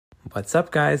What's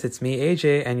up, guys? It's me,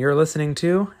 AJ, and you're listening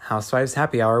to Housewives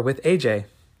Happy Hour with AJ.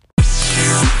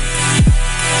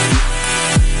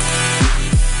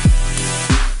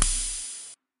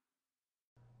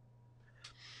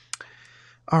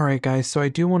 All right, guys, so I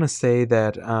do want to say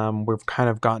that we've kind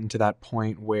of gotten to that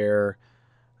point where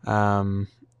the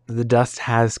dust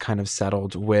has kind of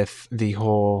settled with the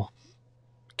whole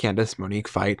Candace-Monique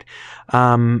fight.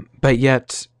 But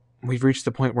yet, we've reached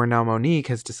the point where now Monique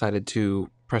has decided to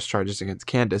press charges against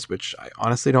Candace, which I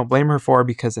honestly don't blame her for,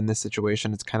 because in this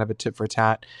situation, it's kind of a tit for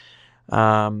tat.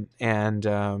 There's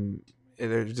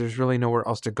really nowhere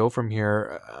else to go from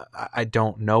here. I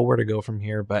don't know where to go from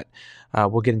here, but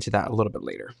we'll get into that a little bit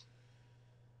later.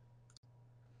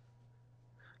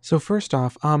 So first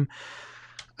off, I'm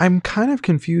kind of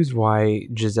confused why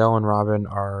Gizelle and Robin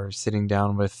are sitting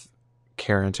down with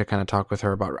Karen to kind of talk with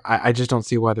her about. I just don't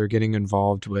see why they're getting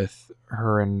involved with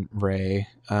her and Ray.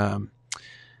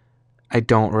 I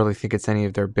don't really think it's any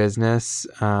of their business.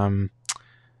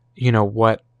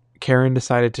 What Karen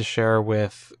decided to share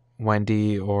with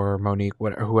Wendy or Monique,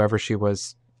 whoever she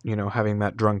was, having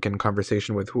that drunken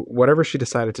conversation with, whatever she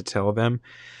decided to tell them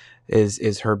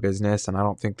is her business. And I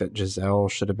don't think that Gizelle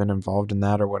should have been involved in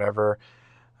that or whatever.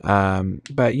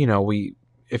 But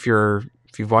if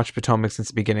you've watched Potomac since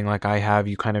the beginning, like I have,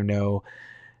 you kind of know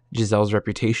Gizelle's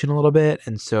reputation a little bit.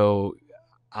 And so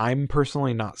I'm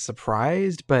personally not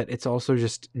surprised, but it's also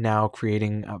just now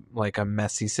creating a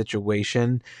messy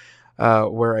situation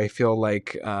where I feel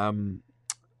like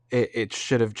it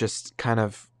should have just kind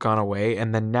of gone away.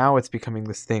 And then now it's becoming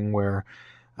this thing where,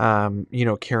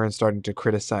 Karen's starting to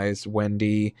criticize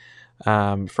Wendy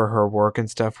for her work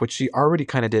and stuff, which she already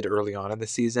kind of did early on in the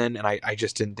season. And I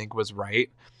just didn't think was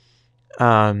right.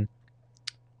 But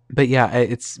yeah,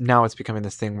 it's becoming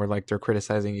this thing where like they're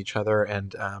criticizing each other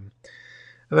and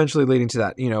eventually leading to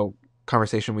that,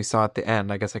 conversation we saw at the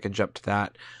end. I guess I can jump to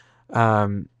that.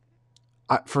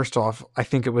 First off, I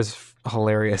think it was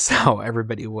hilarious how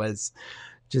everybody was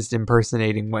just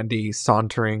impersonating Wendy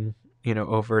sauntering,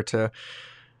 over to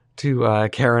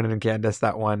Karen and Candace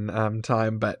that one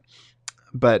time. But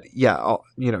yeah,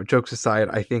 jokes aside,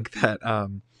 I think that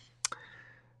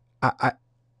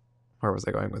where was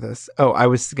I going with this? Oh, I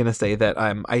was going to say that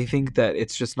I think that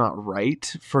it's just not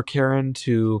right for Karen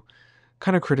to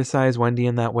kind of criticize Wendy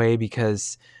in that way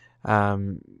because,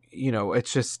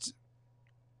 it's just,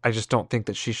 I just don't think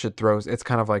that she should it's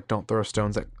kind of like don't throw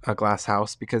stones at a glass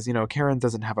house because, Karen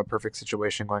doesn't have a perfect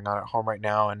situation going on at home right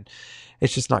now. And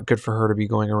it's just not good for her to be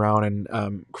going around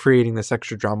and creating this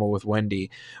extra drama with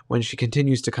Wendy when she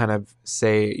continues to kind of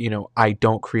say, I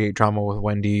don't create drama with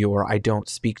Wendy or I don't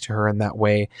speak to her in that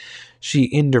way. She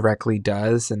indirectly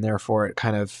does. And therefore it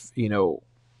kind of,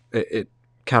 it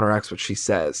counteracts what she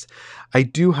says. I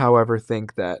do, however,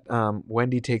 think that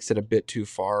Wendy takes it a bit too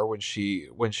far when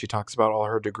she talks about all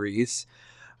her degrees,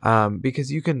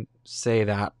 because you can say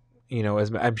that,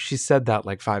 she said that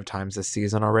like 5 times this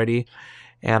season already,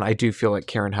 and I do feel like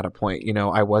Karen had a point.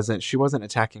 She wasn't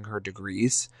attacking her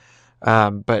degrees,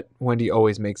 but Wendy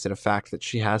always makes it a fact that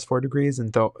she has 4 degrees,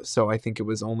 and so I think it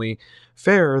was only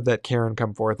fair that Karen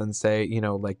come forth and say, you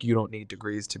don't need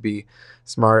degrees to be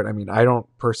smart. I mean, I don't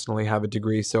personally have a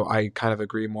degree, so I kind of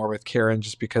agree more with Karen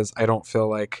just because I don't feel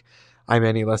like I'm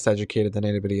any less educated than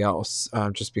anybody else,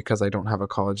 just because I don't have a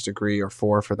college degree or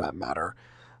 4 for that matter.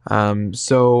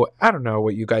 So I don't know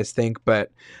what you guys think,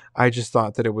 but I just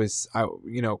thought that it was,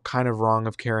 kind of wrong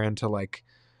of Karen to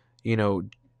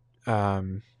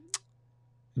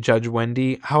judge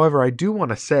Wendy. However, I do want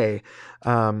to say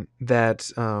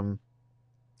that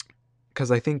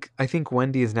because I think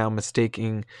Wendy is now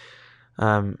mistaking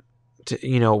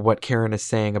what Karen is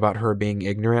saying about her being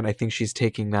ignorant. I think she's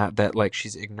taking that like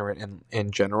she's ignorant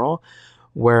in general,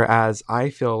 whereas I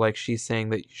feel like she's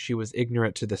saying that she was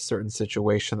ignorant to this certain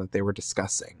situation that they were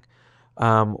discussing,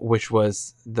 which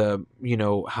was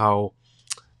how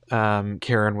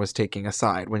Karen was taking a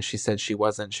side when she said she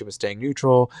was staying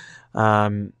neutral.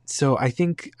 So I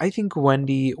think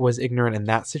Wendy was ignorant in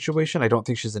that situation. I don't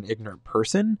think she's an ignorant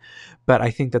person, but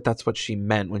I think that that's what she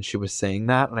meant when she was saying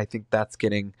that. And I think that's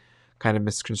getting kind of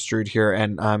misconstrued here.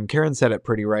 And, Karen said it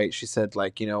pretty right. She said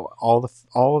all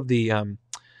of the,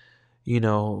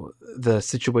 the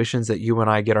situations that you and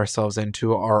I get ourselves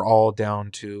into are all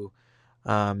down to,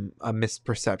 a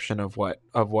misperception of what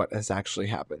has actually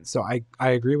happened. So I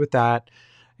agree with that,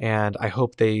 and I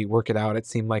hope they work it out. It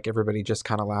seemed like everybody just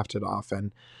kind of laughed it off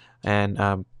and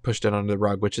pushed it under the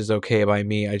rug, which is okay by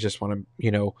me. I just want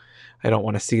to, I don't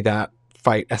want to see that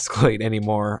fight escalate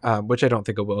anymore, which I don't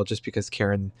think it will, just because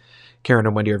Karen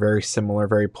and Wendy are very similar,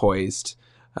 very poised.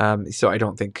 So I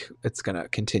don't think it's going to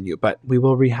continue, but we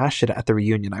will rehash it at the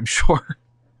reunion, I'm sure.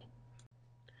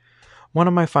 One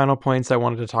of my final points I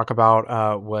wanted to talk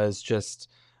about was just,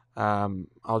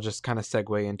 I'll just kind of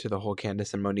segue into the whole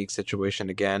Candace and Monique situation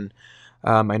again.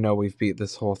 I know we've beat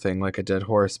this whole thing like a dead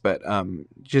horse, but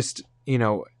just,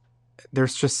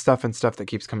 there's just stuff that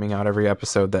keeps coming out every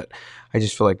episode that I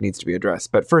just feel like needs to be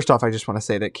addressed. But first off, I just want to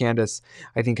say that Candace,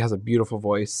 I think, has a beautiful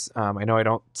voice. I know I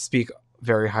don't speak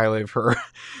very highly of her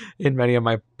in many of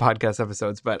my podcast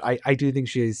episodes, but I do think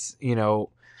she's,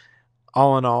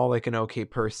 all in all, like an okay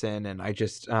person. And I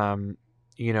just,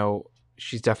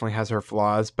 she definitely has her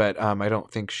flaws, but I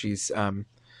don't think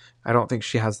I don't think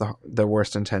she has the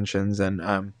worst intentions.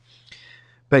 And,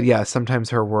 but yeah, sometimes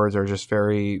her words are just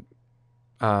very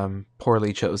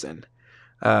poorly chosen.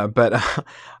 But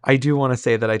I do want to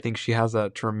say that I think she has a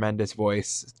tremendous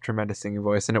voice, tremendous singing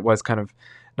voice, and it was kind of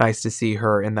nice to see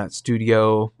her in that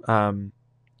studio, and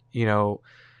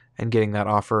getting that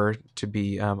offer to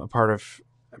be a part of.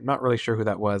 I'm not really sure who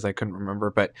that was. I couldn't remember,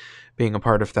 but being a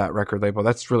part of that record label,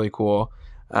 that's really cool.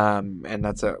 And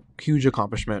that's a huge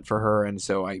accomplishment for her. And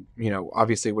so I,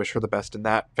 obviously wish her the best in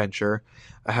that venture.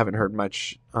 I haven't heard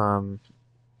much on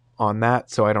that,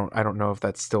 so I don't know if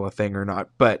that's still a thing or not.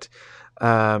 But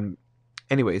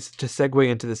anyways, to segue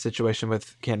into the situation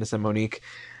with Candace and Monique,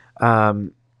 Monique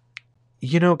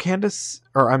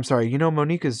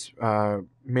has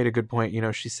made a good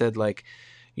point. She said, like,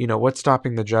 what's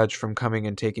stopping the judge from coming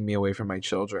and taking me away from my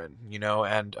children,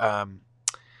 and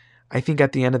I think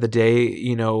at the end of the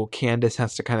day, Candace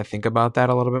has to kind of think about that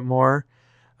a little bit more.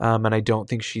 And I don't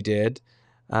think she did.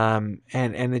 And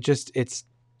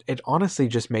it honestly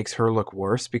just makes her look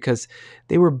worse because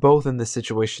they were both in this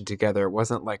situation together. It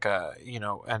wasn't like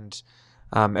and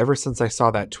ever since I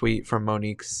saw that tweet from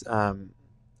Monique's,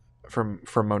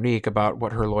 from Monique about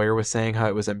what her lawyer was saying, how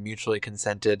it was a mutually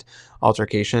consented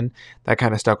altercation, that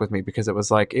kind of stuck with me because it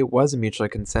was like, it was a mutually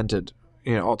consented,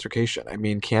 altercation. I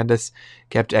mean, Candace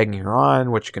kept egging her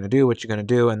on, what you going to do, what you going to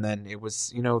do. And then it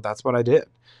was, that's what I did.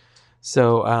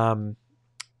 So,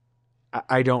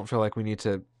 I don't feel like we need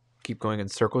to keep going in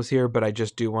circles here, but I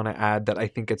just do want to add that I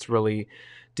think it's really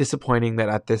disappointing that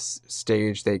at this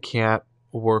stage they can't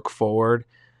work forward.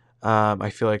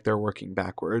 I feel like they're working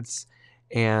backwards.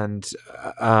 And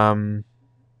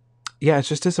yeah, it's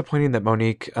just disappointing that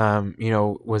Monique,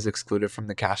 was excluded from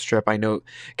the cast strip. I know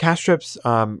cast strips,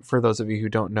 for those of you who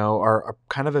don't know, are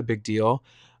kind of a big deal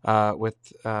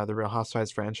with the Real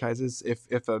Housewives franchises.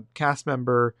 If a cast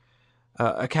member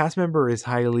is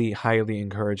highly, highly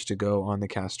encouraged to go on the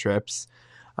cast trips,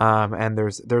 and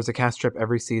there's a cast trip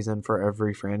every season for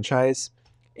every franchise,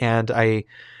 and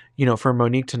for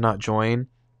Monique to not join,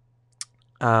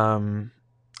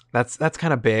 that's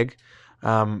kind of big.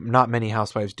 Not many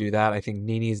housewives do that. I think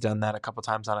Nene's done that a couple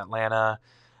times on Atlanta.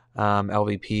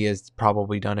 LVP has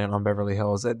probably done it on Beverly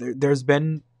Hills. There's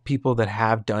been people that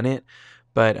have done it,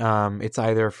 but it's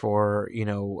either for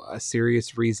a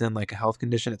serious reason like a health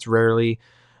condition. It's rarely,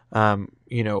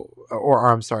 or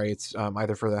I'm sorry, it's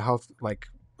either for the health, like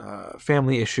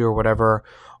family issue or whatever,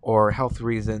 or health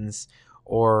reasons,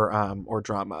 or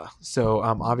drama. So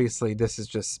obviously this has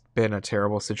just been a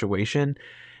terrible situation.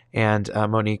 And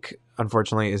Monique,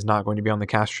 unfortunately, is not going to be on the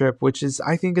cast trip, which is,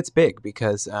 I think it's big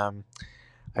because I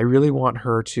really want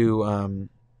her to,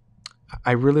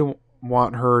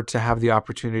 have the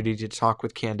opportunity to talk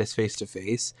with Candace face to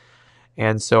face.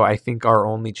 And so I think our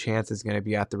only chance is going to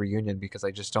be at the reunion because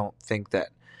I just don't think that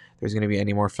there's going to be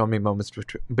any more filming moments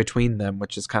between them,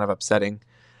 which is kind of upsetting.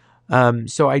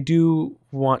 So I do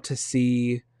want to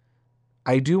see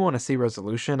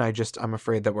resolution. I'm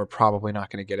afraid that we're probably not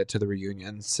going to get it to the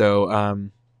reunion. So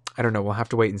I don't know. We'll have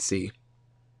to wait and see.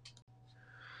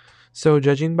 So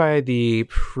judging by the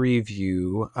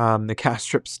preview, the cast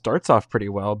strip starts off pretty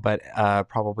well, but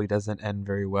probably doesn't end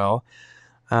very well.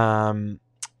 During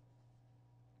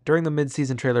the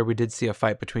mid-season trailer, we did see a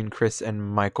fight between Chris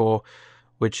and Michael,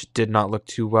 which did not look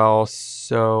too well.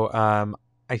 So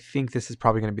I think this is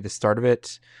probably going to be the start of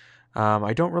it.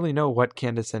 I don't really know what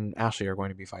Candace and Ashley are going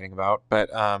to be fighting about, but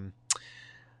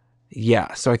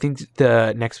yeah. So I think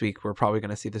the next week we're probably going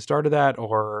to see the start of that,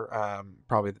 or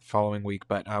probably the following week.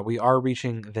 But we are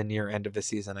reaching the near end of the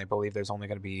season. I believe there's only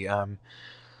going to be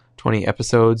 20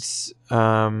 episodes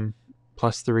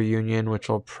plus the reunion, which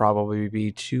will probably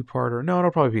be 2-part, or no,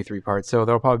 it'll probably be 3 parts. So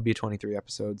there'll probably be 23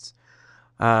 episodes.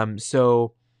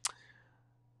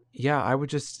 Yeah, I would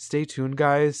just stay tuned,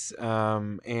 guys.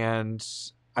 And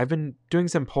I've been doing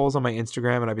some polls on my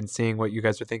Instagram, and I've been seeing what you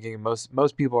guys are thinking.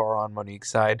 Most people are on Monique's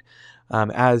side,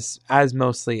 as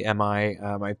mostly am I.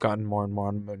 I've gotten more and more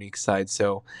on Monique's side.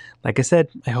 So, like I said,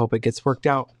 I hope it gets worked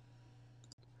out.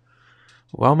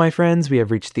 Well, my friends, we have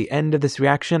reached the end of this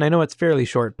reaction. I know it's fairly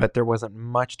short, but there wasn't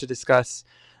much to discuss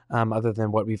other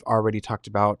than what we've already talked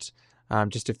about.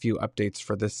 Just a few updates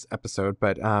for this episode.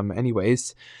 But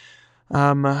anyways,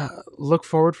 look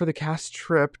forward for the cast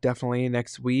trip definitely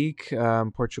next week.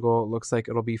 Portugal looks like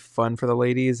it'll be fun for the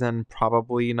ladies and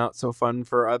probably not so fun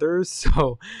for others.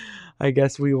 So I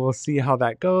guess we will see how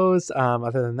that goes.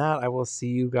 Other than that, I will see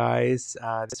you guys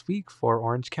this week for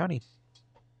Orange County.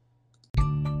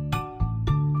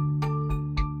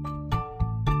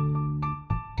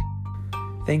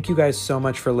 Thank you guys so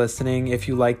much for listening. If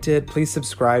you liked it, please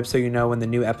subscribe so you know when the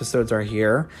new episodes are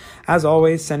here. As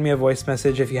always, send me a voice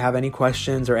message if you have any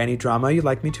questions or any drama you'd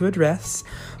like me to address.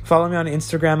 Follow me on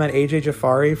Instagram at AJ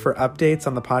Jafari for updates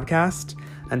on the podcast.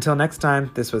 Until next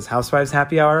time, this was Housewives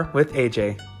Happy Hour with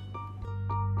AJ.